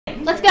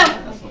let's go.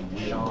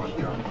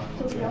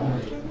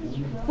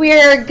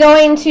 We're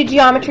going to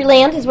Geometry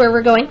Land is where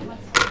we're going.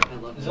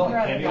 Is it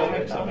like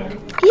Candyland or something?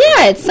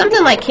 Yeah, it's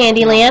something like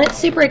Candyland. It's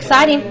super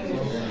exciting.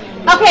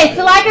 Okay,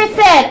 so like I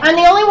said, I'm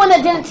the only one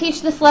that didn't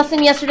teach this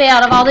lesson yesterday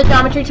out of all the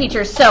geometry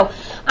teachers. So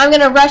I'm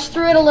going to rush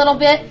through it a little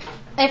bit.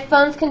 If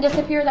phones can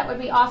disappear, that would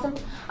be awesome.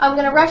 I'm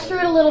going to rush through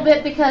it a little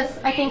bit because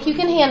I think you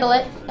can handle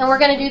it. And we're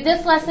going to do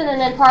this lesson and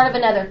then part of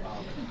another.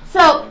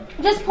 So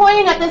just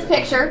pointing at this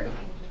picture,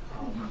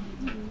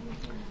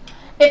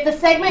 if the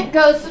segment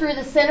goes through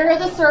the center of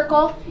the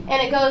circle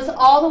and it goes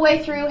all the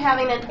way through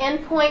having an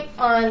endpoint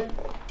on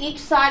each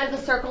side of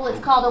the circle, it's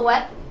called a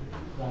what?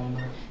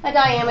 A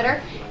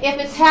diameter. If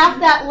it's half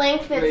that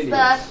length, it's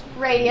the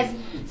radius.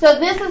 So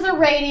this is a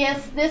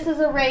radius, this is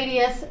a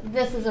radius,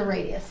 this is a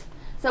radius.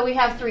 So we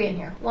have 3 in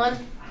here. 1,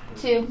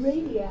 2,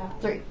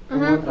 3.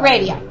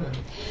 Radii.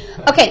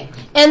 Okay,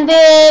 and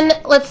then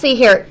let's see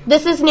here.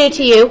 This is new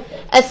to you.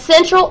 A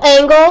central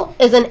angle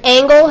is an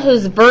angle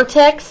whose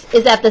vertex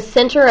is at the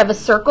center of a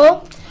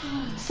circle.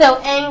 So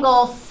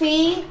angle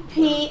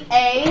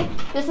CPA,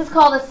 this is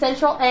called a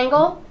central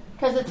angle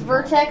because its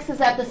vertex is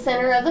at the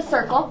center of the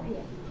circle.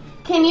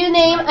 Can you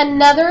name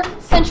another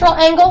central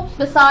angle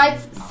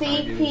besides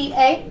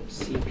CPA?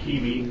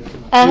 CPB.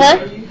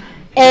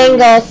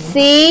 Angle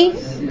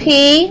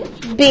CPB.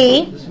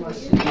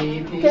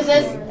 Because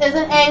this is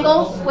an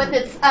angle with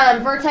its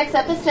vertex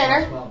at the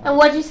center. And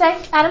what did you say,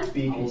 Adam?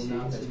 BPC.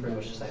 That's pretty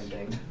much the same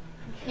thing.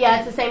 Yeah,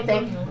 it's the same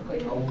thing.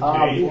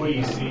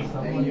 APC.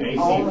 ACP.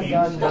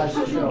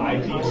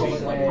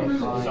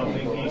 IPC.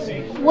 Something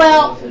PC.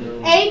 Well,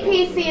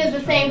 APC is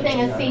the same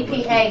thing as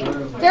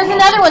CPA. There's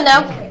another one,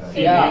 though.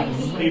 Yeah.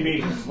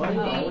 PB.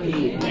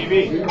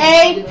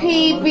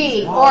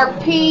 APB or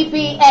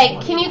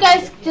PBA. Can you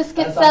guys just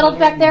get settled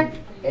back there?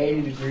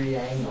 80-degree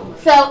angle.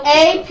 So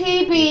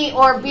APB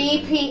or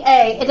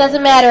BPA, it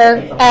doesn't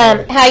matter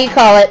how you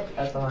call it.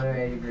 That's a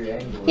 180-degree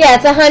angle. Yeah,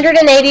 it's a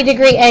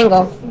 180-degree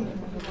angle.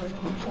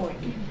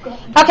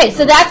 Okay,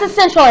 so that's a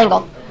central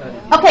angle.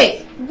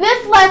 Okay,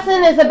 this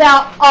lesson is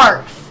about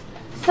arcs.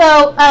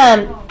 So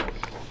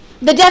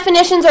the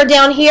definitions are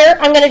down here.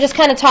 I'm going to just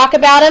kind of talk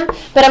about them,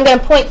 but I'm going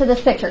to point to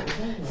this picture.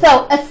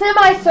 So a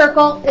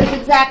semicircle is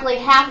exactly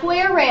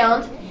halfway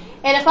around.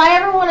 And if I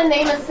ever want to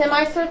name a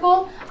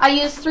semicircle, I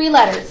use 3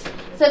 letters.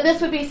 So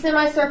this would be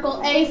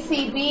semicircle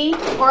ACB,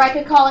 or I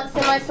could call it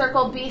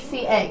semicircle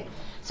BCA.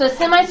 So a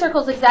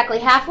semicircle is exactly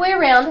halfway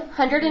around,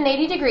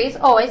 180 degrees,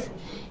 always,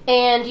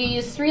 and you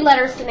use 3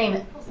 letters to name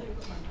it.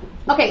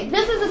 Okay,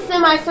 this is a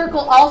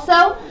semicircle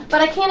also,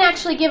 but I can't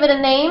actually give it a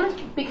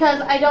name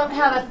because I don't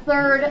have a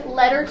 3rd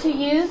letter to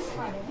use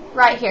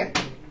right here.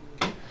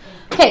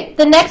 Okay,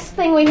 the next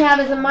thing we have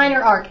is a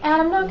minor arc.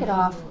 Adam, knock it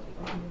off.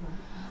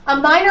 A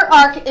minor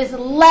arc is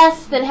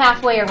less than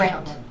halfway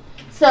around.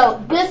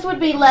 So this would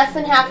be less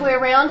than halfway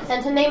around,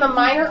 and to name a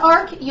minor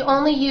arc, you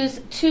only use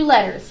 2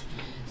 letters.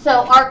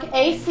 So arc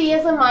AC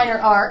is a minor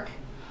arc.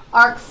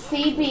 Arc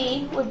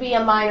CB would be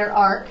a minor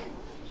arc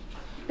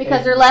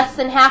because they're less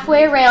than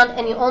halfway around,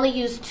 and you only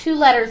use 2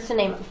 letters to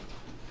name them.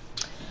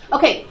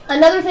 Okay,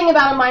 another thing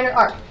about a minor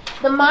arc.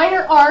 The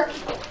minor arc,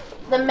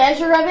 the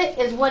measure of it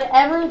is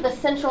whatever the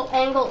central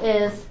angle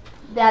is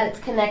that it's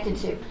connected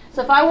to.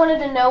 So if I wanted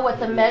to know what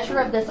the measure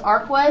of this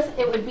arc was,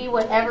 it would be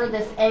whatever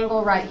this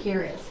angle right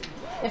here is.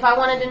 If I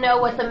wanted to know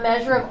what the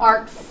measure of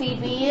arc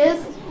CB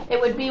is, it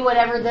would be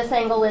whatever this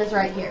angle is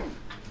right here.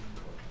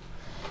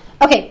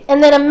 Okay,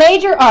 and then a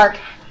major arc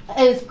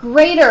is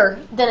greater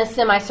than a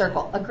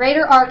semicircle. A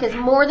greater arc is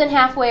more than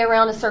halfway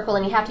around a circle,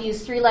 and you have to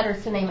use 3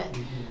 letters to name it.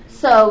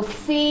 So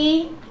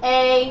CAB.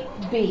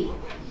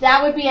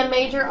 That would be a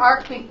major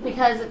arc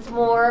because it's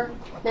more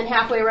than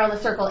halfway around the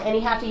circle, and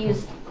you have to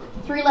use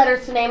 3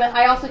 letters to name it.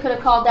 I also could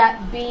have called that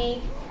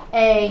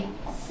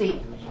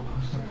BAC.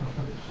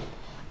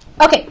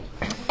 Okay,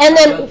 and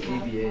then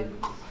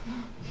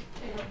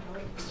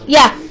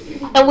yeah,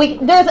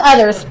 and there's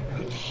others.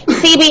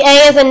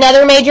 CBA is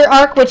another major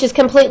arc, which is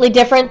completely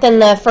different than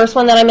the first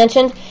one that I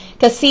mentioned,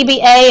 because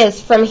CBA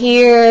is from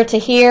here to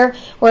here,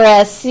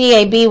 whereas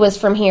CAB was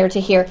from here to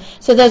here.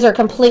 So those are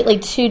completely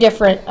 2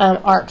 different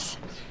arcs.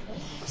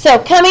 So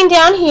coming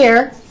down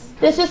here,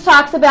 this just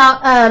talks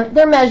about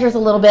their measures a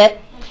little bit.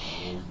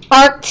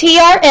 Arc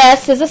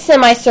TRS is a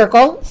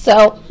semicircle,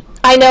 so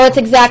I know it's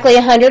exactly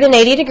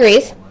 180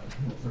 degrees.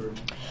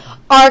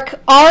 Arc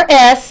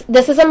RS,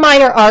 this is a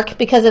minor arc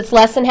because it's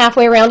less than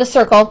halfway around a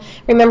circle.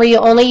 Remember, you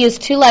only use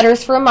 2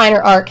 letters for a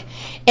minor arc.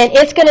 And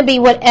it's going to be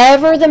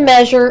whatever the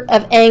measure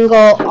of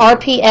angle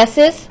RPS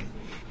is.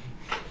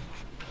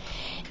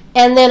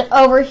 And then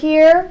over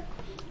here,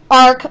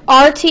 arc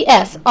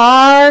RTS,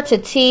 R to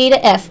T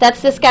to S.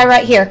 That's this guy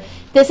right here.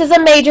 This is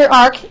a major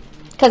arc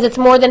because it's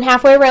more than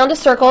halfway around a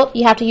circle.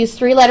 You have to use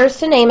 3 letters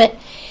to name it.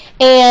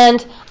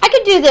 And I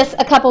could do this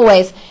a couple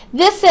ways.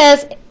 This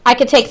says I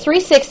could take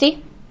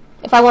 360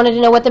 if I wanted to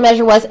know what the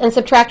measure was and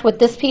subtract what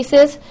this piece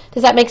is.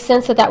 Does that make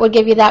sense that would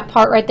give you that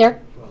part right there?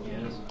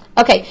 Yes.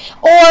 Okay.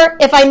 Or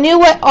if I knew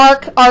what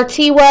arc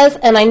RT was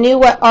and I knew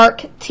what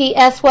arc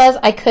TS was,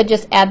 I could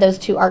just add those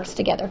 2 arcs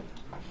together.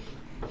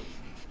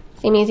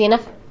 Seem easy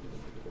enough?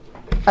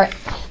 All right,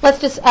 let's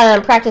just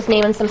practice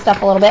naming some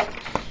stuff a little bit.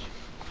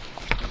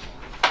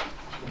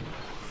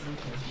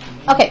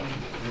 Okay,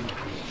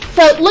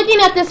 so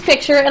looking at this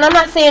picture, and I'm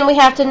not saying we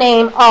have to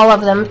name all of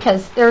them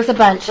because there's a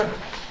bunch,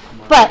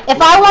 but if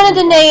I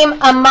wanted to name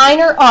a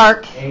minor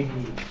arc,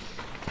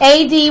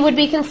 AD would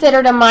be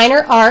considered a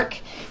minor arc.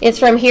 It's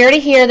from here to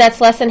here.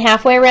 That's less than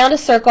halfway around a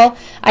circle.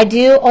 I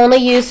do only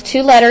use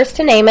 2 letters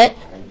to name it.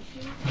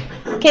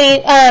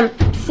 Can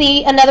you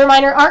see another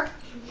minor arc?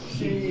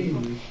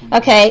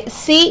 Okay,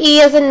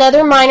 CE is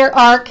another minor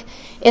arc.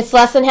 It's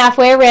less than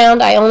halfway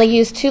around. I only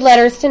use 2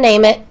 letters to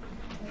name it.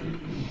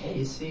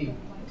 AC.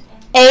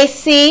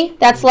 AC,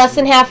 that's less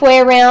than halfway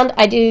around.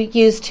 I do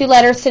use 2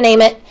 letters to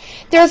name it.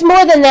 There's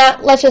more than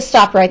that. Let's just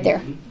stop right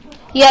there.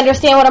 You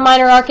understand what a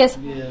minor arc is?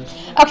 Yes.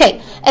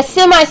 Okay, a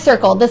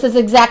semicircle. This is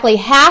exactly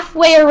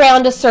halfway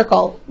around a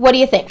circle. What do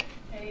you think?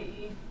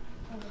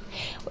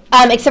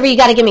 Except for you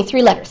got to give me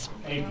 3 letters.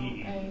 APE.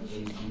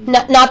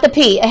 Not the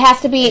P. It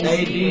has to be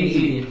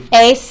ADE.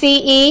 ACE.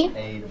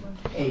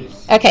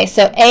 Ace. Okay,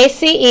 so ACE.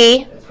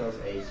 That spells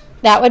ace.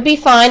 That would be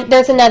fine.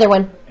 There's another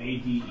one.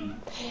 ADE.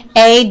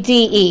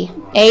 ADE.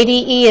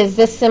 ADE is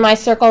this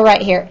semicircle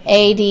right here.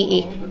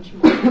 ADE.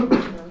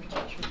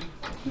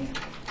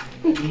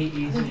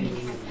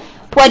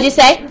 What'd you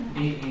say?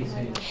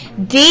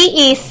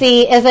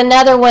 DEC is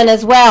another one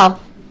as well.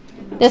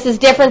 This is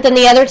different than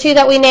the other 2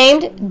 that we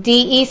named.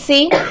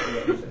 DEC.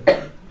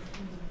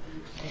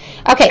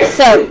 Okay,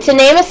 so to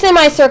name a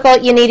semicircle,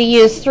 you need to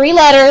use 3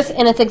 letters,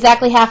 and it's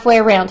exactly halfway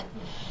around.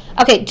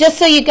 Okay, just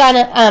so you kind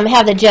of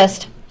have the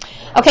gist.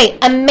 Okay,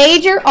 a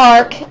major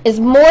arc is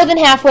more than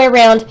halfway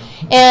around,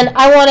 and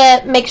I want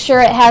to make sure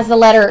it has the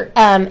letter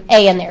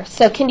A in there.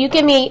 So can you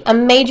give me a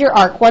major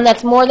arc, one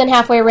that's more than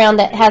halfway around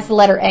that has the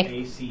letter A?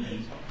 ACE.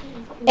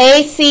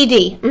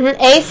 ACD.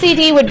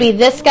 ACD would be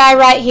this guy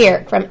right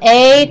here, from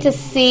A to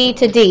C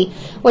to D,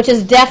 which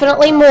is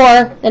definitely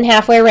more than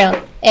halfway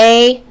around.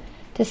 A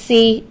to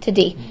C to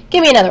D.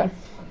 Give me another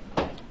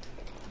one.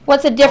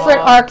 What's a different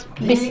arc?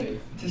 D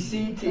to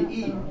C to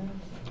E.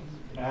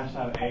 It has to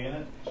have A in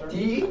it, sir?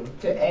 D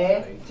to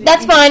A to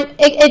That's E. fine.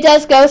 It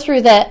does go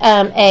through the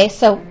A,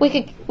 so we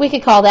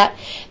could call that.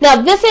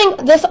 Now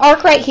this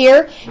arc right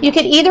here, you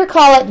could either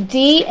call it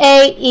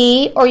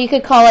DAE or you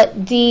could call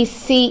it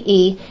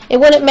DCE. It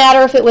wouldn't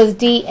matter if it was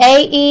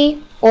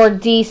DAE or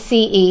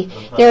DCE.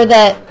 They're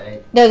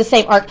the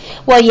same arc.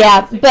 Well,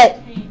 yeah, but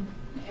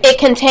it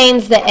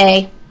contains the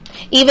A.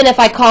 Even if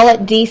I call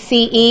it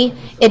DCE,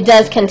 it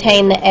does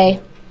contain the A.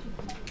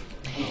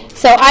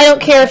 So I don't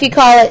care if you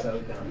call it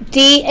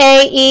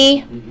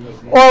DAE,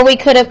 or we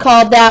could have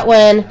called that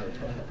one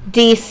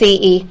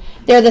DCE.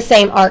 They're the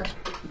same arc.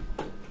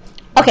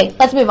 Okay,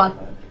 let's move on.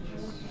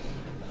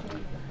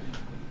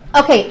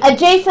 Okay,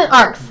 adjacent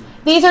arcs.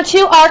 These are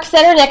 2 arcs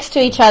that are next to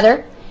each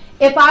other.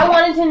 If I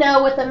wanted to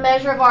know what the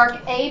measure of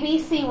arc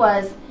ABC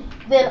was,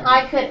 then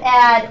I could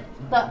add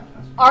the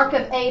arc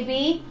of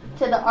AB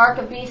to the arc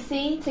of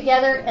BC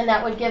together, and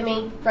that would give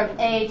me from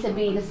A to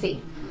B to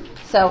C.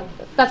 So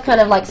that's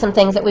kind of like some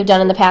things that we've done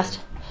in the past.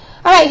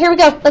 All right, here we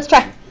go. Let's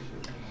try.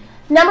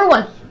 Number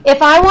 1,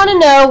 if I want to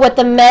know what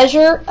the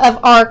measure of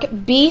arc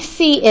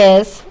BC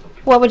is,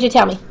 what would you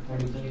tell me?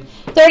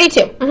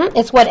 32.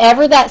 It's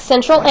whatever that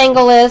central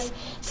angle is.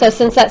 So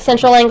since that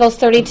central angle is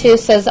 32,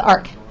 says the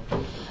arc.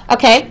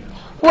 Okay.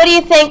 What do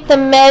you think the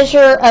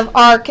measure of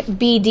arc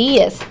BD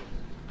is?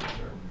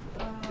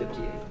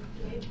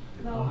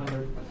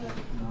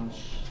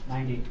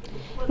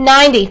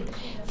 90.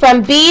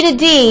 From B to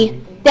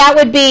D, that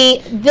would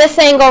be this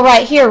angle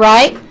right here,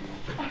 right?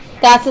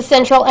 That's the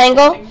central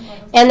angle.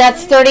 And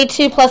that's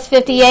 32 plus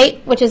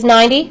 58, which is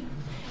 90.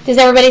 Does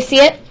everybody see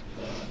it?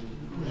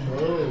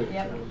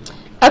 Yep.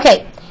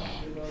 Okay.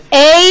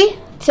 A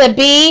to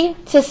B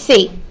to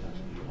C.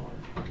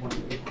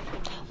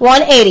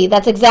 180.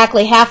 That's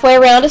exactly halfway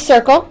around a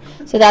circle.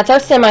 So that's our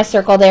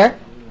semicircle there.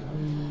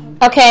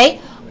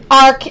 Okay.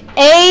 Arc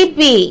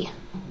AB.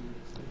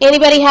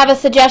 Anybody have a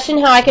suggestion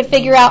how I could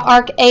figure out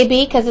arc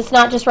AB? Because it's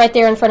not just right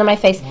there in front of my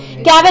face.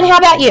 Gavin, how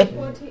about you?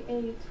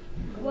 48.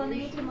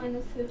 180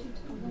 minus 32.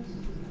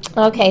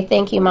 Okay,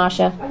 thank you,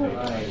 Masha.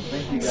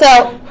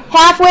 So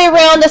halfway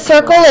around the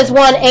circle is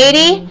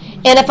 180.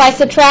 And if I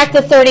subtract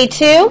the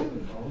 32,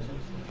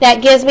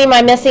 that gives me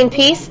my missing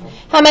piece.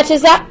 How much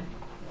is that?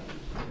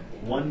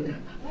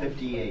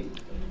 158.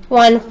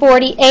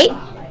 148.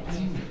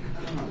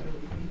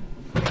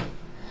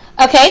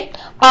 Okay,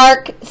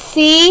 arc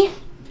CDA.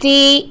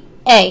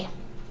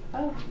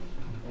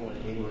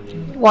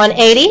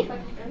 180.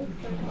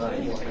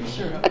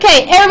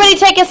 Okay, everybody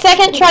take a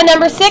second. Try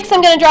number 6.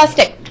 I'm going to draw a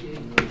stick.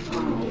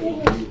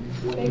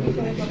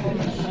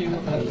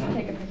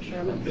 Take a picture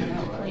of it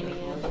without cleaning it.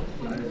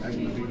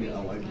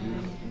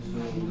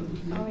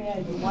 Oh yeah,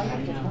 you like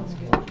it. That's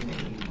good.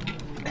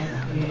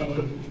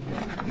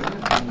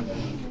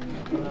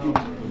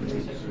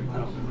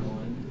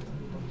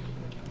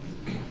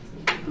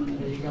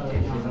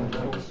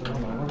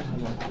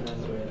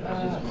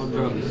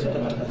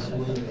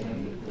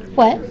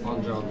 What?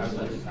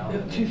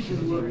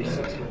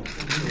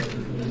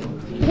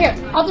 Here,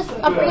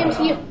 I'll bring him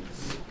to you.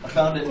 I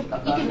found it. You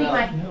can be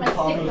my stick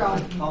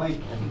drawing.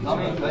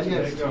 Tommy, right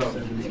here.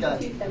 This guy.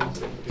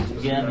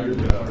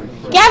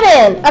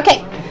 Gavin, okay.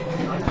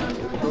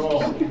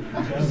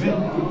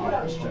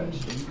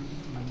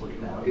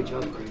 Good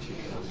job.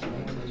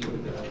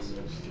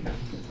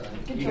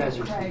 You guys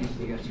are. It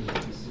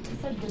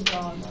said good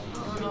dog. I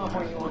don't know what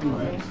more you want to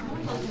say.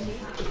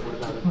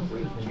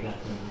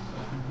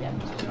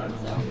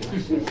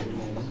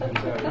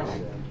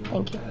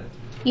 Thank you.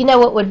 You know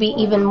what would be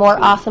even more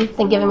awesome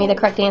than giving me the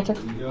correct answer?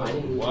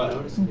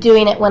 What?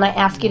 Doing it when I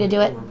ask you to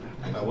do it.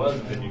 I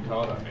wasn't, and you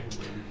called on me.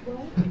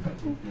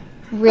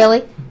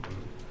 Really?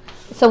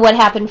 So what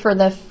happened for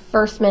the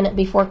first minute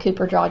before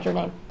Cooper drawed your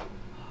name?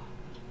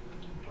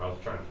 I was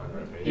trying to find the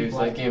right page. He was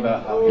thinking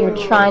about how You were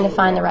trying to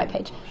find the right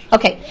page.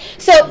 Okay.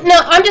 So,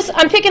 no,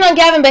 I'm picking on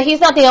Gavin, but he's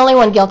not the only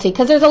one guilty,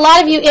 because there's a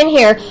lot of you in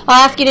here,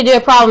 I'll ask you to do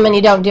a problem and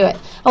you don't do it.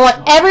 I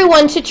want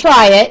everyone to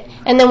try it,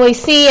 and then we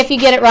see if you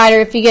get it right or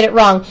if you get it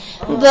wrong.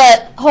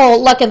 The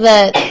whole luck of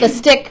the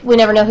stick, we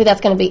never know who that's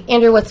going to be.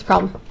 Andrew, what's the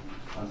problem?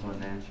 I was wanting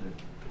to answer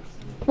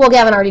it. Well,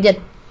 Gavin already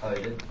did. Oh,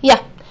 you did?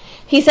 Yeah.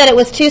 He said it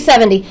was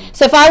 270.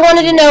 So if I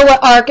wanted to know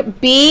what arc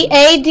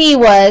BAD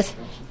was,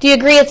 do you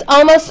agree it's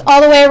almost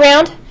all the way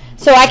around?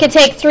 So I could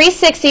take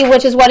 360,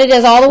 which is what it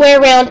is all the way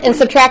around, and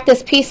subtract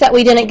this piece that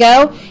we didn't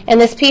go,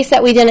 and this piece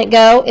that we didn't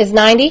go is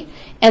 90,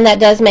 and that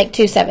does make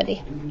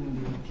 270.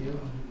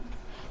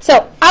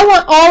 So I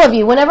want all of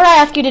you, whenever I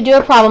ask you to do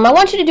a problem, I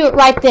want you to do it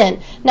right then.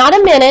 Not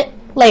a minute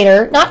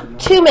later, not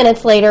 2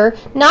 minutes later,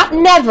 not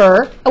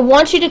never. I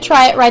want you to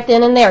try it right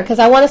then and there, because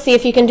I want to see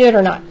if you can do it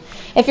or not.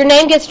 If your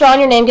name gets drawn,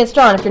 your name gets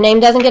drawn. If your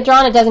name doesn't get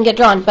drawn, it doesn't get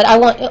drawn. But I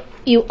want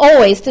you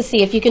always to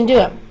see if you can do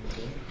it.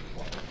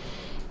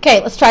 Okay,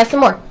 let's try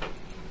some more.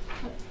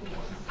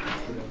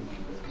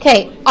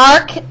 Okay,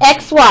 arc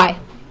XY.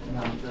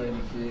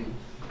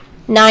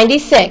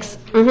 96.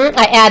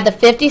 I add the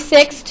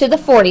 56 to the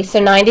 40, so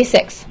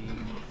 96.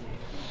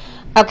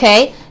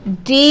 Okay,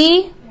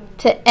 D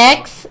to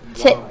X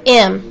to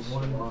M.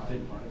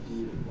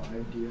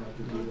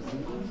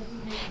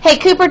 Hey,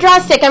 Cooper, draw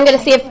a stick. I'm going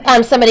to see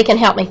if somebody can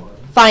help me.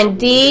 Find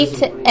D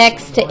to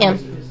X to M.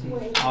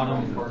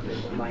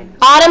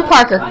 Autumn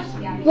Parker.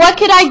 What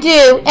could I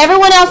do?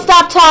 Everyone else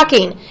stop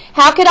talking.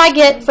 How could I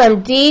get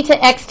from D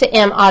to X to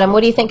M, Autumn?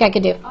 What do you think I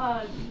could do?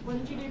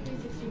 Wouldn't you do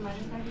 360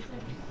 minus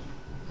 96?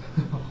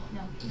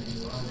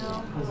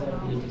 No.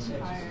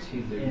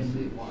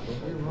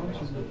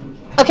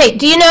 Okay,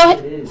 do you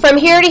know from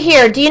here to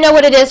here, do you know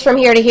what it is from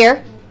here to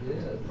here?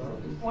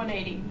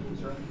 180.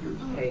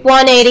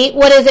 180.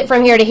 What is it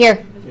from here to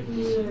here?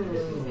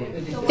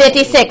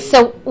 56.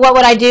 So what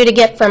would I do to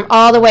get from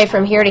all the way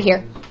from here to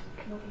here?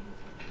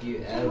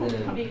 you add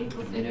them, and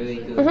it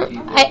equals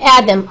I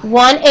add them.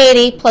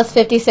 180 plus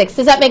 56.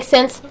 Does that make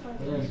sense?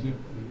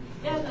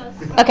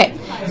 Okay,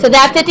 so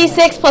that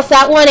 56 plus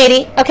that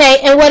 180. Okay,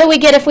 and what do we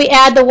get if we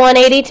add the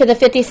 180 to the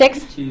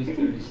 56?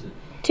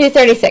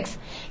 236.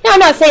 Now, I'm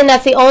not saying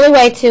that's the only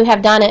way to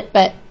have done it,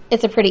 but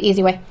it's a pretty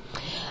easy way.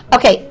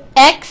 Okay,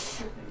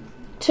 X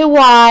to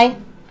Y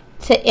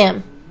to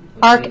M.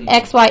 Arc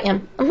X, Y,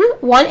 M.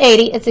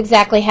 180. It's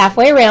exactly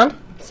halfway around,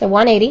 so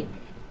 180.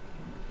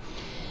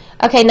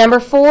 Okay, number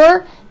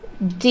 4,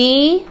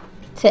 D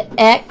to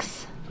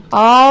X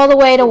all the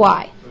way to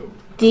Y.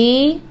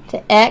 D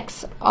to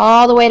X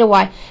all the way to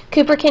Y.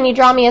 Cooper, can you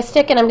draw me a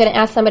stick? And I'm going to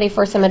ask somebody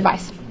for some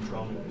advice.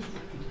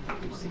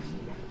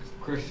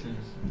 Christians.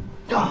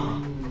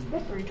 No.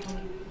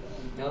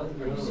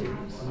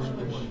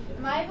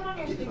 Am I even on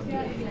your stick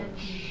yet?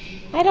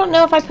 I don't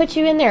know if I put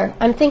you in there.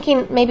 I'm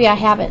thinking maybe I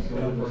haven't. I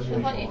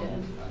thought you did.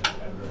 I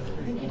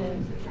think you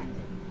did.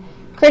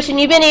 Christian,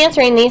 you've been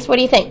answering these. What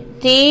do you think?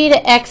 D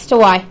to X to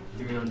Y.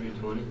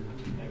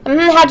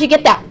 320. How'd you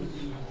get that?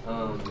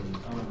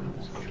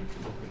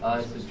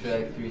 I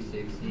subtract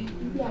 360.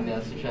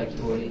 I subtract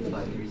 40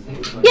 by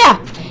 360. Yeah.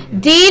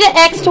 D to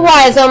X to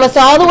Y is almost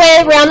all the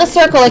way around the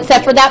circle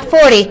except for that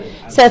 40.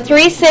 So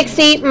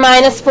 360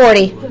 minus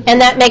 40,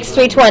 and that makes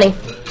 320.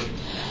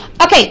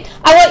 Okay,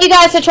 I want you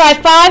guys to try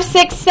 5,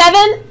 6,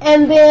 7,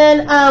 and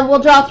then we'll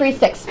draw 3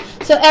 sticks.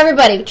 So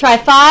everybody, try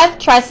 5,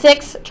 try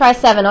 6, try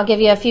 7. I'll give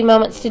you a few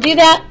moments to do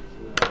that,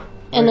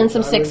 and then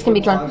some 6 can be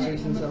drawn.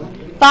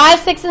 5,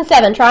 6, and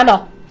 7. Try them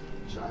all.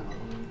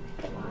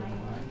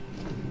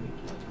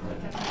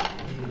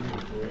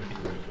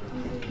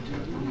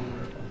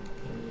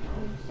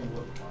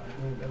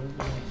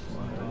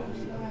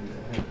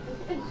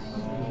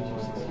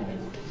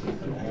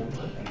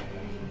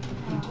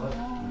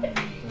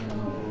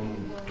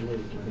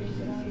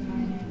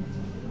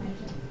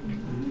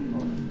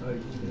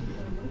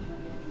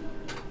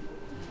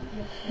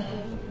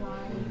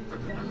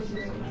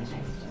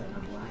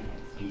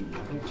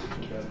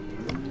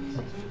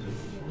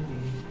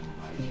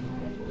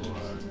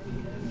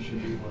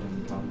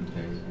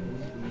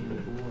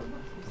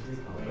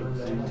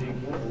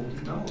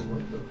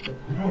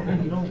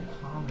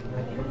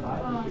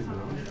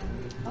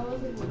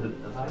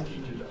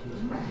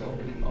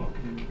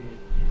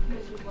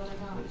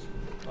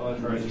 Oh,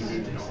 that's right. You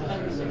did.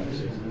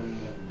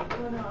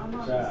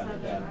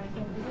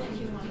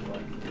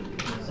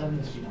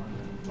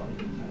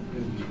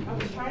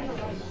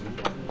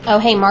 Oh,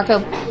 hey, Marco.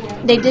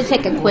 They did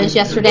take a quiz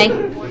yesterday.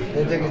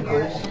 They took a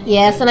quiz.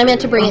 Yes, and I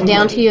meant to bring it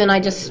down to you, and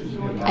I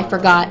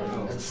forgot.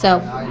 So,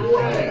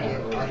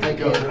 I'll take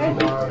it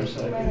tomorrow or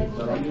so.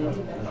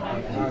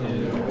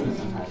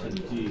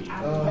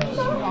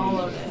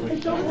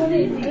 Good job.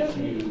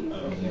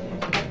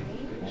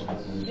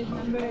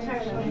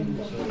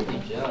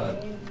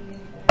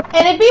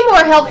 and it'd be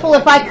more helpful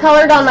if I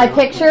colored on my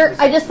picture.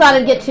 I just thought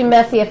it'd get too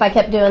messy if I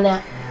kept doing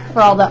that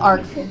for all the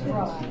arcs.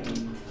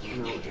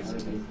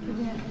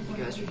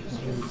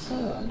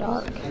 So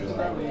dark.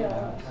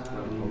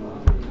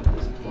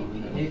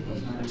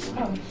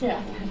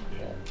 Yeah.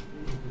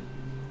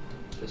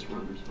 This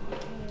rubber's fine.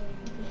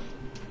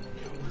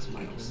 This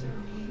Michael's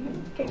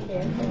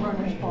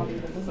Runner's body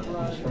that doesn't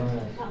run.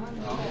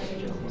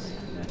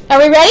 Are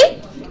we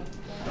ready?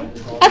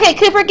 Okay,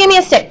 Cooper, give me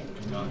a stick.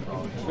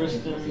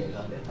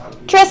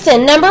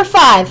 Tristan, number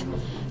 5.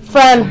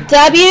 From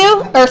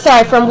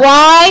from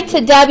Y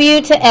to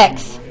W to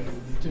X.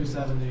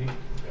 270.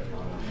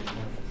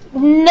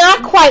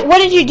 Not quite. What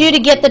did you do to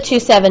get the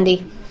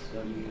 270?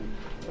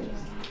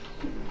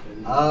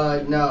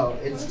 No,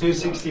 it's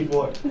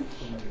 264.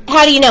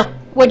 How do you know?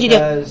 What'd you do?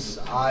 Because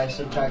I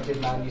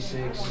subtracted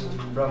 96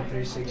 from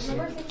 360.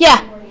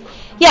 Yeah,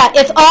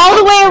 it's all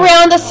the way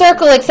around the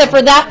circle except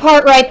for that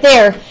part right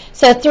there.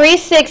 So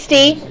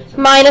 360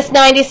 minus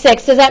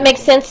 96. Does that make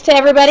sense to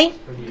everybody?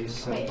 Pretty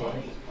simple.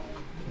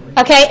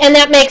 Okay, and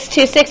that makes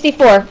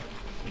 264.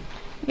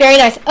 Very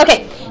nice.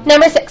 Okay,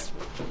 number 6.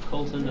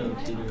 Colton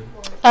O'Teeter.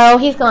 Oh,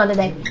 he's gone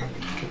today.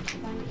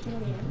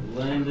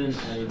 Landon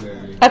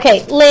Avery.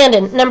 Okay,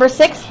 Landon, number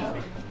 6.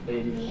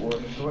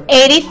 84.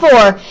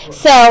 84.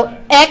 So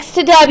X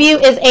to W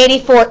is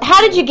 84.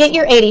 How did you get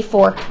your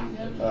 84?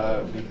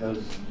 Because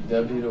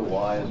W to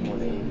Y is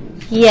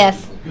 180.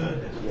 Yes.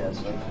 Yes,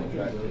 I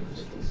subtracted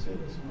 56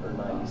 or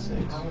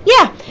 96.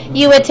 Yeah,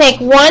 you would take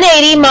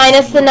 180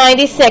 minus the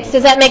 96.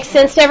 Does that make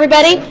sense to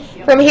everybody?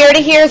 From here to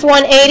here is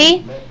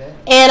 180,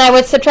 and I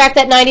would subtract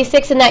that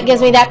 96, and that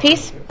gives me that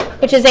piece,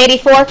 which is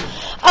 84.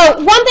 Oh,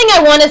 one thing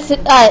I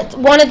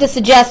wanted to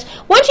suggest,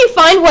 once you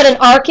find what an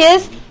arc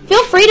is,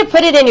 feel free to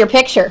put it in your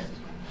picture.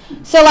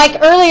 So like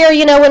earlier,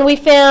 when we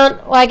found,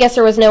 well, I guess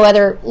there was no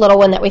other little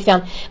one that we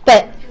found,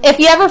 but if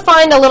you ever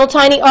find a little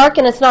tiny arc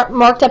and it's not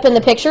marked up in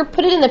the picture,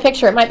 put it in the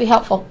picture. It might be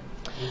helpful.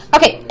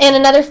 Okay, and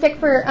another stick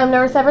for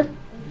number 7.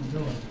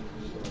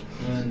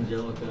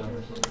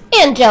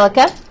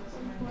 Angelica.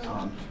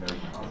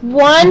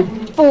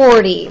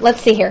 140.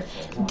 Let's see here.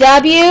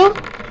 W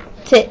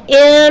to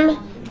M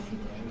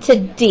to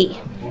D.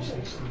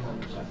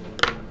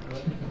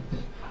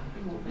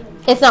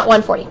 It's not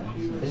 140.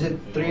 Is it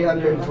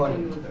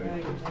 320?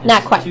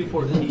 Not quite.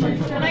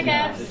 214. Can I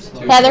guess?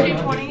 Heather?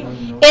 220.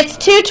 It's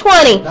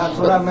 220. That's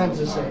what I meant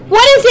to say.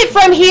 What is it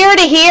from here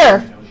to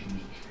here?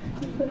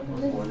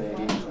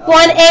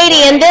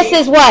 180, and this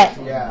is what?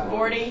 Yeah.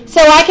 40.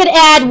 So I could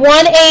add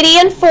 180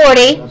 and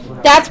 40.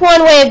 That's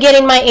one way of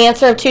getting my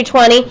answer of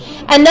 220.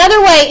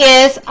 Another way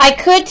is I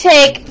could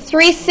take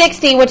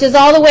 360, which is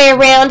all the way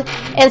around,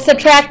 and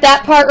subtract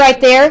that part right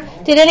there.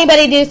 Did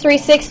anybody do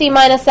 360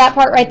 minus that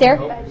part right there?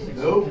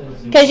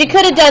 Because you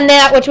could have done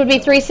that, which would be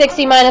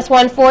 360 minus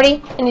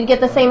 140, and you'd get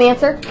the same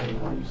answer.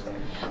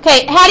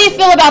 Okay, how do you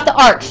feel about the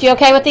arcs? You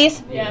okay with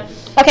these? Yes.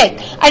 Okay,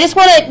 I just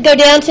want to go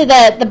down to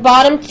the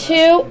bottom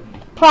 2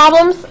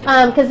 problems,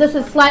 because this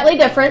is slightly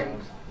different.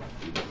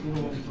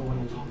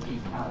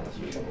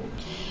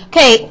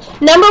 Okay,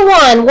 number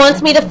 1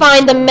 wants me to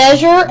find the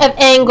measure of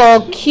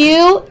angle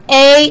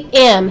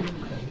QAM.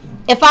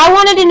 If I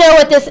wanted to know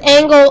what this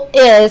angle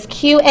is,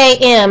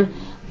 QAM,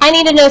 I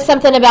need to know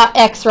something about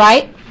X,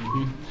 right?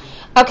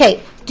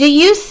 Okay, do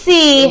you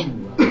see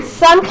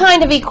some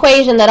kind of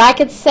equation that I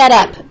could set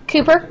up?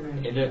 Cooper?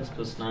 8x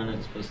plus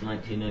 9x plus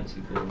 19x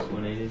equals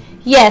 180.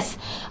 Yes.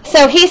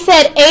 So he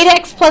said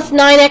 8x plus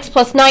 9x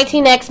plus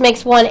 19x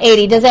makes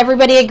 180. Does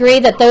everybody agree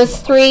that those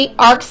 3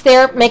 arcs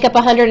there make up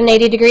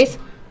 180 degrees?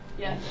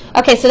 Yes.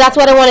 Okay, so that's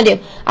what I want to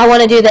do. I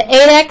want to do the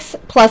 8x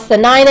plus the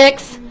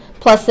 9x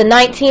plus the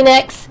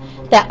 19x,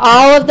 that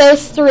all of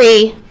those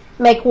 3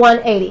 make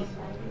 180.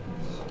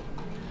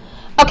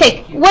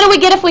 Okay, what do we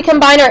get if we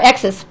combine our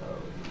x's?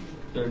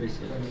 36.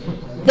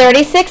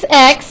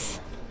 36x.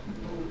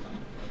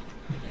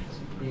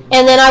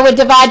 And then I would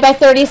divide by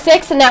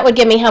 36, and that would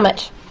give me how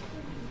much?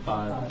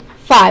 5.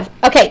 5.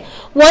 Okay,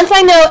 once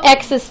I know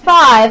x is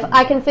 5,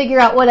 I can figure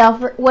out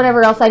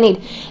whatever else I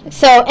need.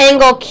 So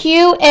angle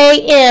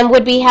QAM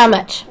would be how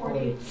much?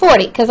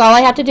 40, because all I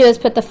have to do is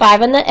put the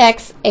 5 in the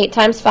x. 8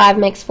 times 5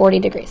 makes 40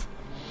 degrees.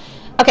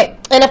 Okay,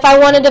 and if I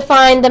wanted to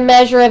find the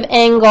measure of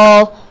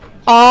angle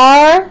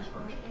RAO,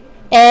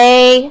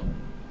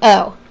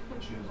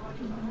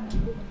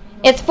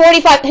 it's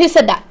 45. Who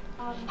said that?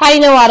 How do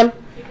you know, Autumn?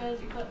 Because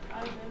you put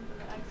 5 in for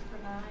the X for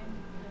 9,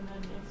 and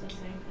then it's the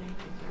same thing.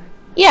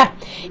 Yeah.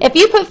 If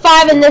you put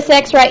 5 in this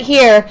x right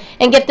here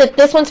and get that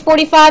this one's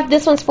 45,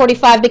 this one's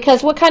 45,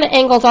 because what kind of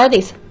angles are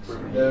these?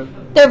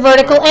 They're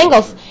vertical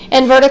angles,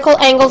 and vertical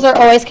angles are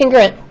always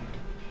congruent.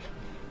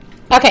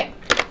 Okay,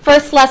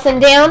 first lesson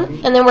down,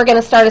 and then we're going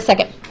to start a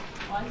second.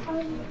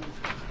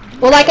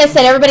 Well, like I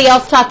said, everybody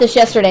else taught this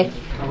yesterday,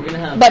 Are we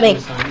going to have but two me.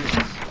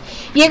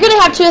 assignments? You're going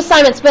to have 2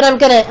 assignments, but I'm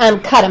going to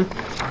cut them.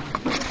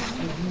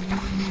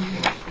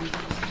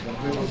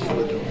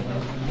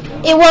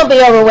 It won't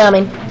be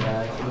overwhelming.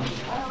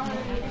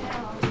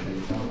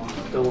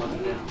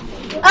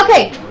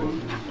 Okay,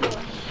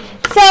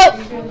 so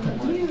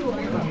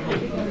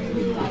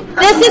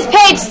this is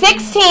page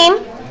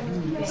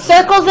 16,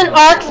 Circles and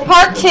Arcs,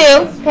 part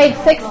 2, page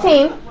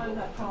 16.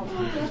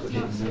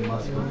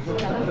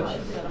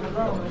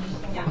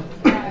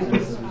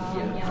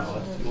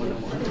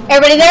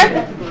 Everybody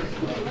there?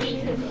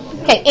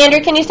 Okay, Andrew,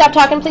 can you stop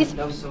talking, please?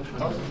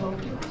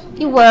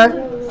 You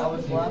were. I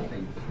was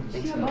laughing.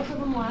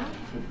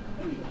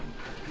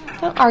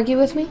 Don't argue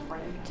with me.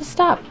 Just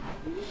stop.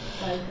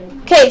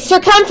 Okay,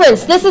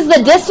 circumference. This is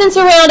the distance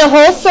around a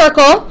whole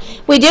circle.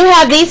 We do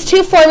have these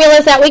 2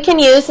 formulas that we can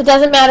use. It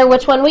doesn't matter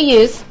which one we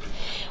use.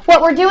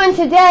 What we're doing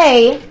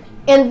today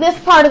in this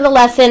part of the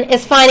lesson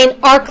is finding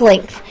arc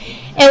length.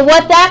 And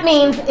what that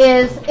means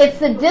is it's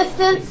the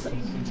distance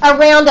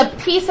around a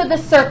piece of the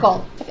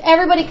circle. If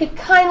everybody could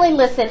kindly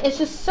listen, it's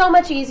just so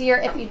much easier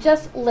if you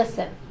just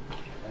listen.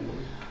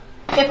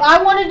 If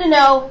I wanted to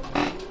know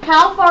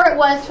how far it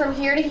was from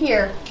here to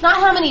here, not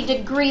how many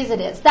degrees it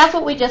is. That's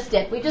what we just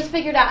did. We just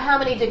figured out how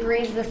many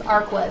degrees this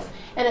arc was,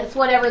 and it's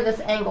whatever this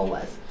angle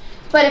was.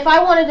 But if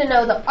I wanted to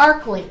know the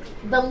arc length,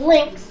 the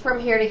lengths from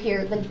here to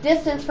here, the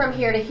distance from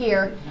here to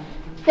here,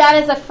 that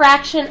is a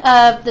fraction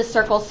of the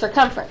circle's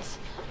circumference.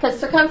 Because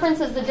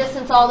circumference is the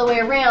distance all the way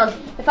around.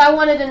 If I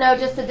wanted to know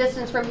just the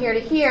distance from here to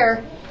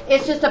here,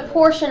 it's just a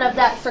portion of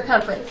that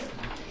circumference.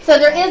 So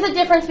there is a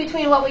difference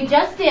between what we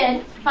just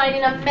did,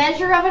 finding a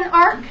measure of an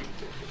arc,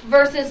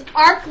 versus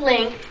arc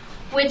length,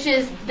 which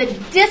is the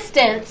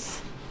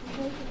distance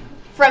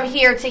from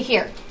here to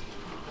here.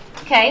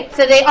 Okay,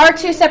 so they are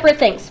 2 separate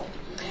things.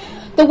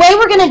 The way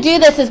we're going to do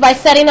this is by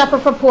setting up a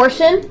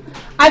proportion.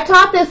 I've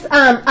taught this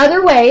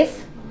other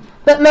ways,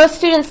 but most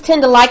students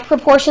tend to like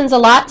proportions a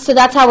lot, so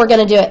that's how we're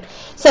going to do it.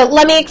 So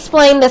let me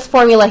explain this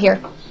formula here.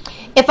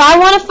 If I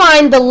want to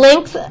find the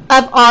length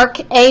of arc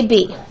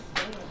AB,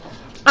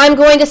 I'm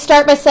going to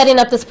start by setting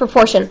up this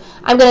proportion.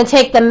 I'm going to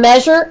take the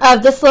measure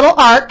of this little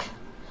arc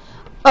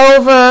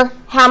over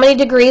how many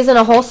degrees in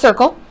a whole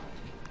circle.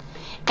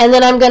 And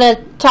then I'm going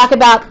to talk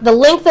about the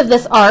length of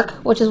this arc,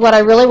 which is what I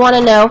really want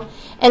to know,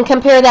 and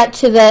compare that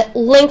to the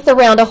length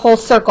around a whole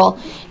circle.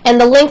 And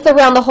the length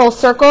around the whole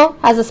circle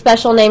has a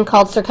special name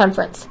called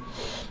circumference.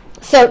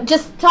 So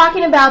just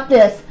talking about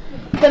this,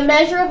 the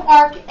measure of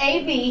arc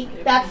AB,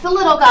 that's the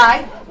little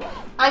guy.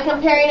 I'm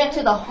comparing it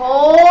to the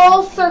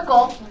whole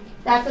circle.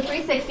 That's a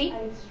 360.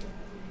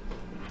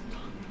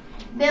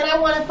 Then I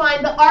want to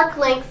find the arc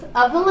length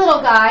of the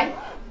little guy,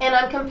 and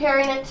I'm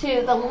comparing it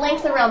to the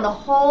length around the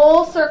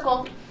whole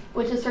circle,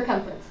 which is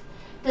circumference.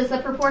 Does the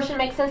proportion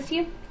make sense to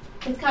you?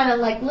 It's kind of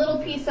like little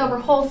piece over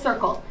whole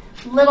circle,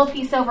 little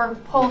piece over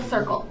whole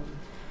circle.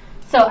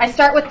 So I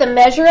start with the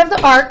measure of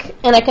the arc,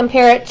 and I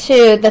compare it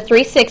to the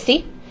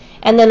 360,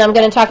 and then I'm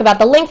going to talk about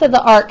the length of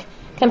the arc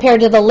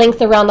compared to the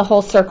length around the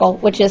whole circle,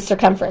 which is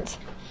circumference.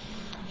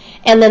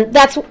 And then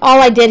that's all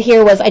I did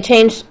here was I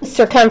changed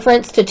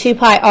circumference to 2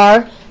 pi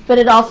r, but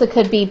it also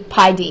could be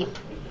pi d.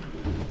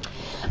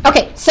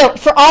 Okay, so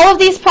for all of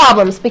these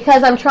problems,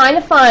 because I'm trying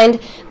to find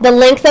the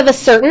length of a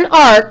certain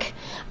arc,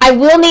 I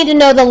will need to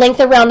know the length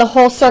around the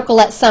whole circle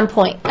at some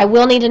point. I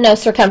will need to know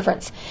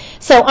circumference.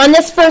 So on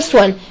this first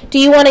one, do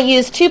you want to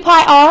use 2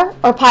 pi r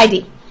or pi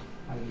d?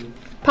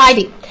 Pi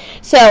d.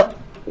 So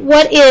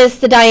what is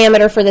the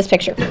diameter for this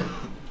picture?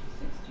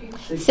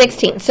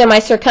 16. So my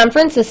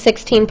circumference is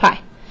 16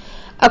 pi.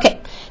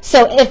 Okay,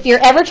 so if you're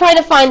ever trying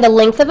to find the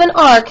length of an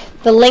arc,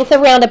 the length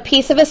around a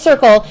piece of a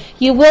circle,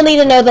 you will need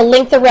to know the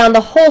length around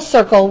the whole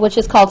circle, which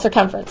is called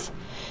circumference.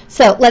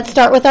 So let's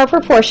start with our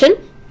proportion.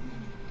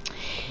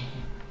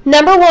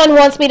 Number 1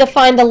 wants me to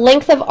find the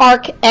length of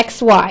arc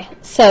xy.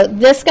 So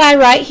this guy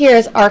right here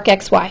is arc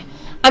xy.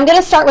 I'm going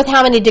to start with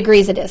how many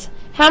degrees it is.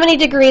 How many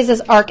degrees is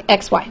arc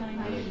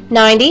xy?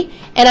 90.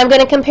 And I'm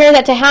going to compare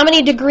that to how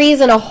many degrees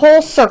in a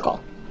whole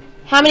circle.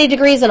 How many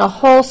degrees in a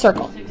whole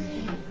circle?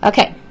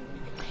 Okay.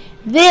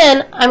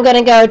 Then I'm going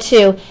to go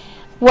to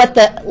what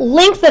the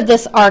length of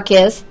this arc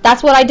is.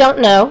 That's what I don't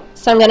know,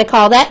 so I'm going to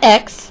call that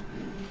x.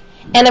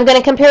 And I'm going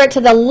to compare it to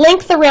the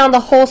length around the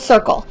whole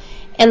circle.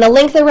 And the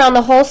length around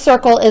the whole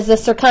circle is the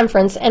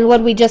circumference. And what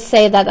did we just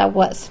say that that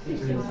was?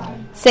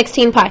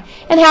 16 pi.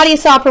 And how do you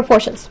solve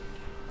proportions?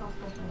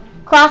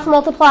 Cross,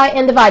 multiply,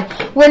 and divide.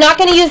 We're not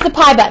going to use the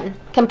pi button.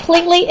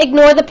 Completely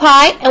ignore the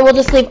pi, and we'll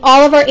just leave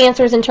all of our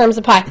answers in terms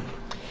of pi.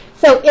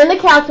 So in the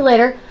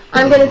calculator,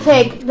 I'm going to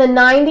take the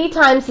 90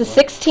 times the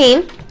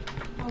 16.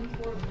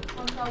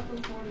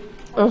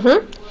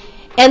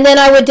 And then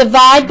I would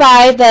divide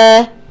by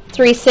the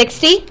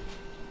 360.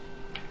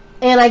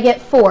 and I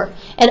get 4.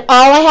 And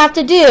all I have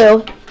to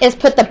do is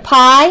put the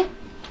pi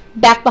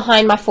back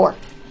behind my 4.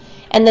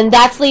 And then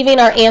that's leaving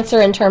our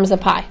answer in terms of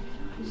pi.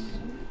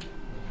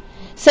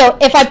 So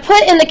if I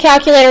put in the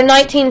calculator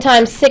 19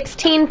 times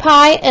 16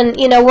 pi and,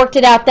 worked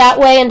it out that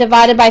way and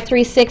divided by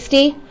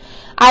 360,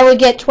 I would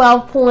get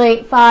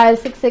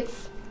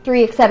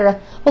 12.5663,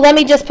 etc. Well, let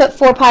me just put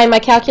 4 pi in my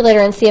calculator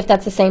and see if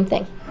that's the same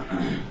thing.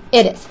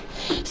 It is.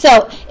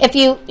 So if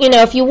you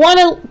want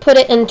to put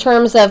it in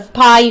terms of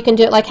pi, you can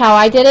do it like how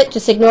I did it.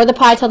 Just ignore the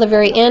pi till the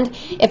very end.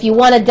 If you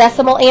want a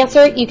decimal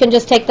answer, you can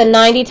just take the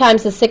 90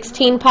 times the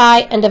 16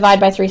 pi and divide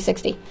by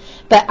 360.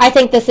 But I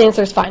think this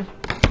answer is fine.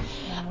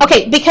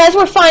 Okay, because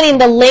we're finding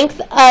the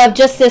length of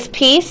just this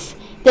piece,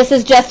 this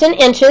is just in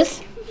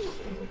inches.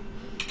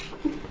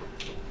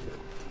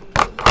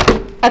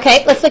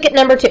 Okay, let's look at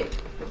number 2.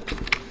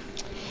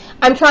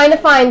 I'm trying to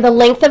find the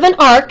length of an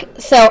arc,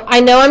 so I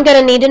know I'm going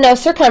to need to know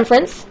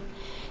circumference.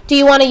 Do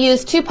you want to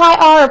use 2 pi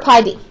r or pi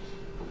d?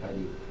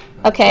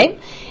 Okay.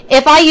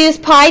 If I use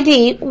pi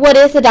d, what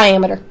is the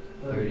diameter?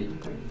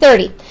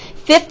 30.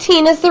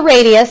 15 is the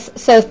radius,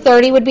 so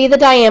 30 would be the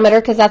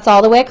diameter because that's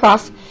all the way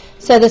across.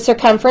 So the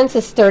circumference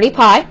is 30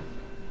 pi.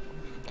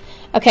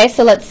 Okay,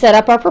 so let's set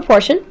up our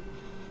proportion.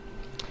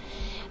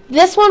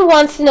 This one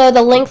wants to know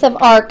the length of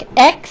arc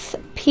x,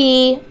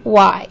 p,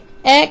 y.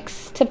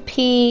 X to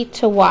p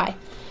to y.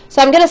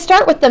 So I'm going to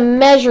start with the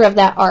measure of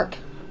that arc.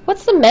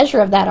 What's the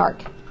measure of that arc?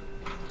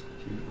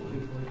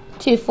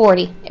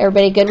 240.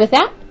 Everybody good with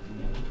that?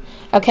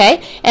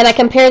 Okay, and I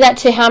compare that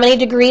to how many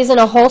degrees in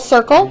a whole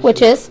circle,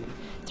 which is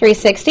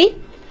 360.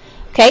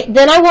 Okay,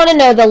 then I want to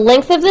know the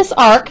length of this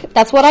arc.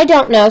 That's what I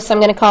don't know, so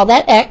I'm going to call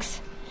that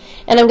x.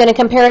 And I'm going to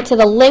compare it to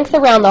the length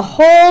around the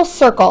whole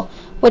circle,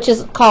 which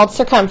is called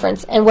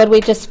circumference. And what did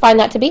we just find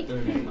that to be?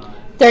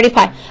 30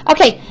 pi.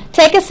 Okay,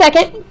 take a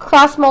second,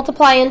 cross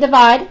multiply and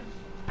divide.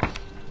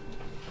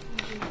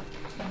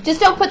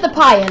 Just don't put the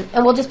pi in,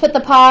 and we'll just put the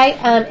pi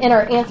in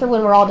our answer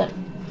when we're all done.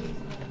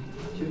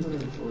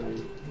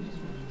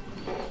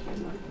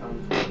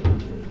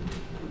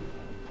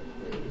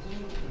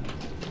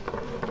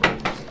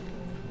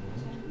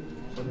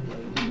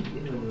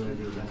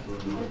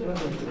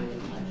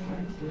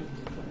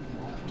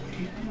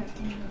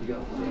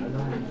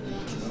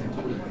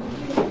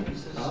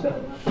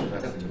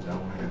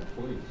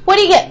 What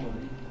do you get?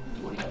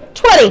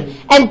 20.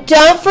 And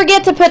don't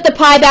forget to put the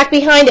pi back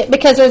behind it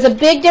because there's a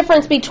big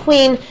difference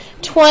between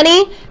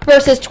 20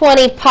 versus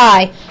 20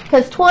 pi.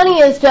 Because 20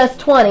 is just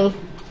 20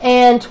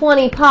 and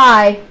 20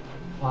 pi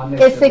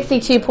is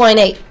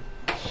 62.8.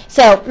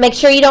 So make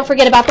sure you don't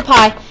forget about the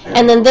pi.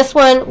 And then this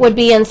one would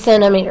be in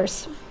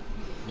centimeters.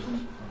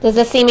 Does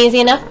this seem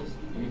easy enough?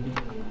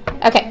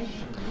 Okay.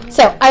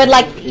 So I would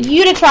like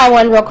you to try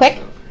one real quick.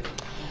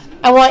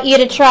 I want you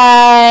to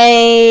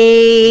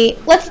try,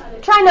 let's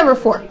try number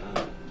 4.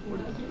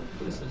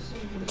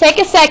 Take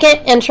a second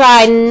and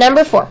try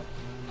number 4.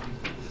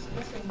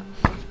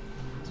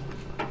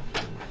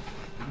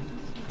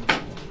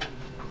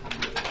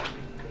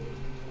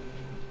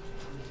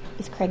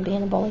 Is Craig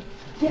being a bully?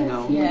 Yes.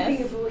 No. Yes.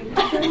 Yes.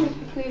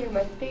 Clearing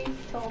my face,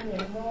 told me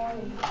I'm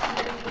wrong.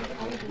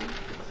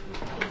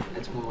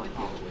 It's more like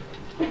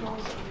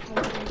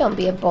Don't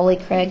be a bully,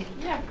 Craig.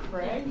 Yeah,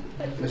 Craig.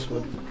 This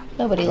one.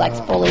 Nobody likes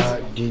bullies.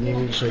 Do you need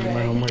me to show you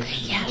my homework?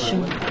 Yeah,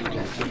 sure.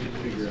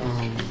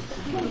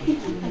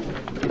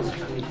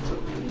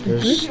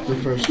 There's the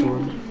first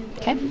one.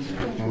 Okay.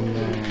 And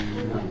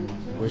then,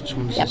 which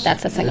one is Yep, this?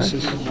 that's the second This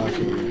one. is,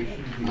 okay.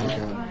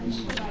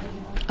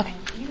 Okay.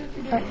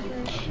 All right.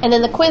 And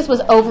then the quiz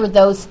was over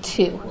those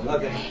 2.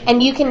 Okay.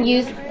 And you can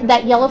use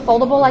that yellow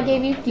foldable I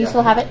gave you. Do you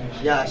still have it?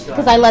 Yeah, I still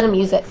Because I let him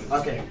use it.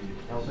 Okay.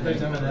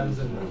 There's M&M's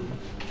in the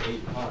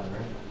 8 pi, right?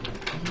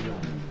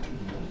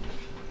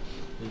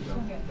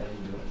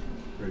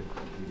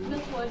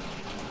 Miss Wood, is it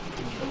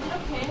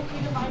okay if we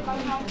divide by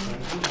pi?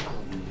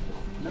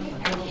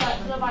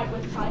 Divide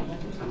with pi.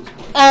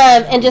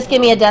 And just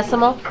give me a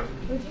decimal.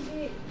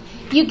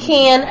 You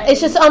can. It's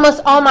just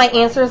almost all my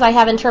answers I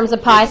have in terms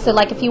of pi. So,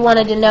 like, if you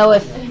wanted to know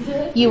if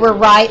you were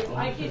right,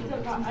 I do it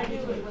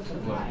with the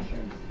pi.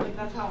 Like,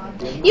 that's how I'm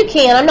doing. you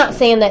can. I'm not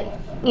saying that,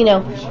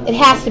 it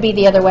has to be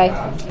the other way.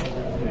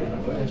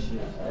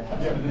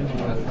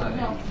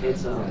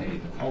 it's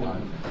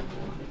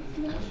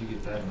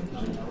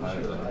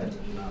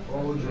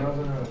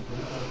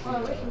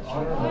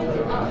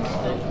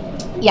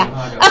Yeah.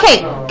 Okay.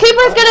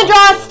 Cooper's going to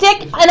draw a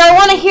stick, and I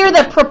want to hear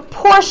the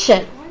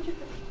proportion.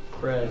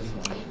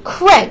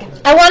 Craig,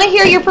 I want to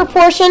hear your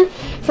proportion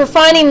for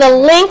finding the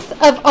length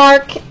of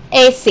arc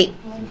AC.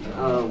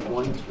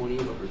 120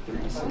 over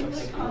 36.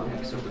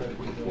 X over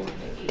 24.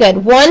 Good.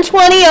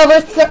 120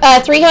 over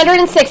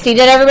 360.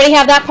 Did everybody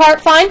have that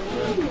part fine?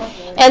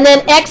 And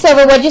then x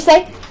over, what'd you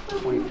say?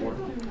 24.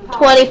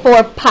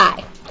 24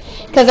 pi.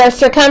 Because our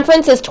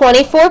circumference is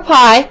 24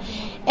 pi.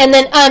 And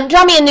then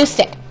draw me a new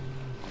stick.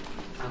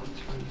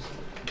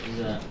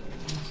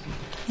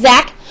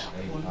 Zach?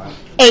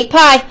 8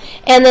 pi.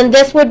 And then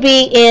this would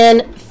be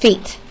in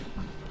feet.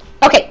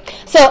 Okay,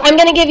 so I'm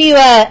going to give you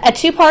a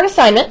 2-part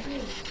assignment.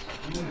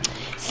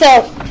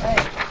 So,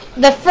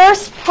 the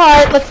first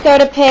part, let's go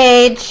to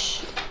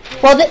page,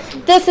 well,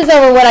 this is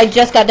over what I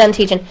just got done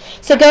teaching.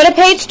 So go to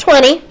page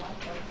 20,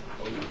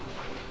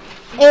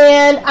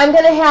 and I'm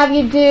going to have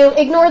you do,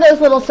 ignore those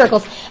little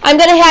circles. I'm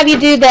going to have you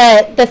do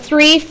the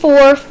 3,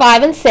 4,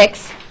 5, and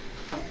 6.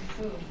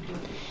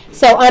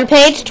 So on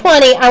page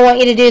 20, I want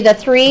you to do the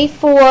 3,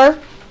 4,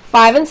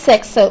 5, and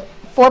 6. So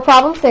 4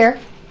 problems there.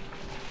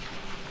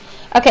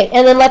 Okay,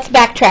 and then let's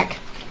backtrack.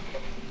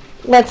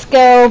 Let's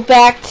go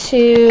back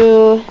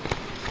to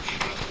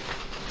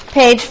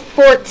page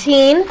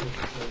 14.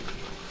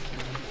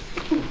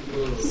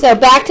 So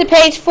back to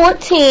page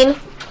 14,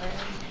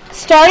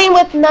 starting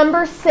with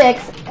number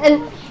 6.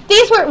 And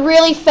these went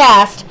really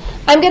fast.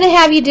 I'm going to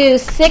have you do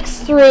 6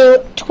 through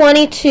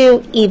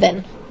 22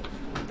 even.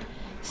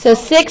 So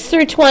 6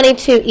 through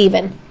 22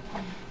 even.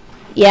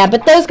 Yeah,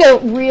 but those go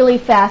really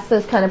fast,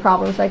 those kind of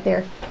problems right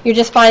there. You're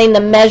just finding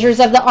the measures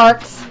of the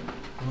arcs.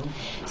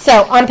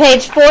 So on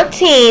page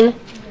 14,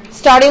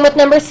 starting with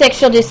number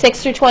 6, you'll do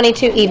 6 through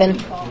 22 even.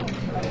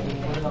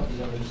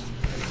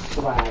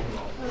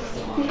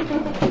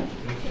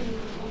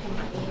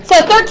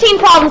 So 13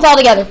 problems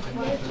altogether.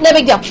 No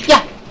big deal.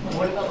 Yeah?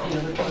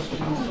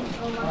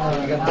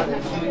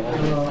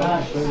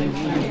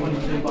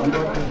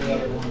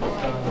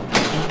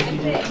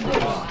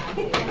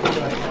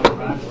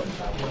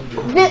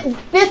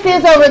 This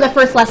is over the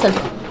first lesson.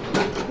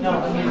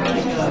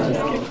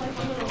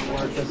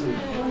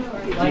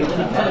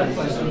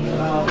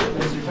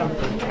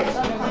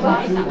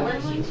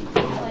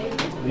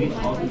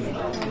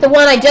 The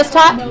one I just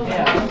taught?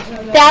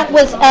 That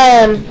was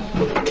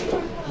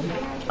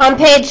on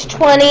page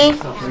 20,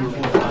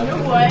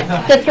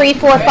 the 3,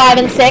 4, 5,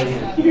 and 6.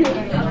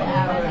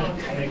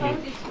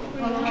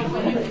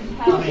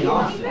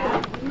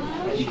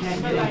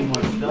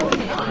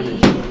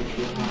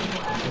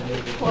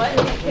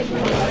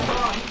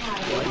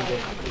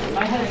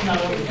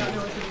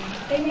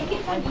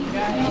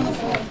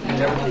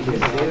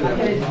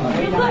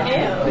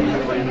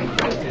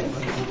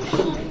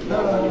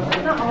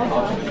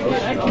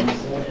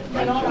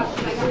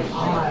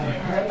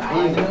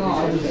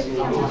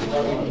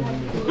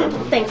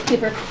 Thanks,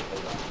 Cooper.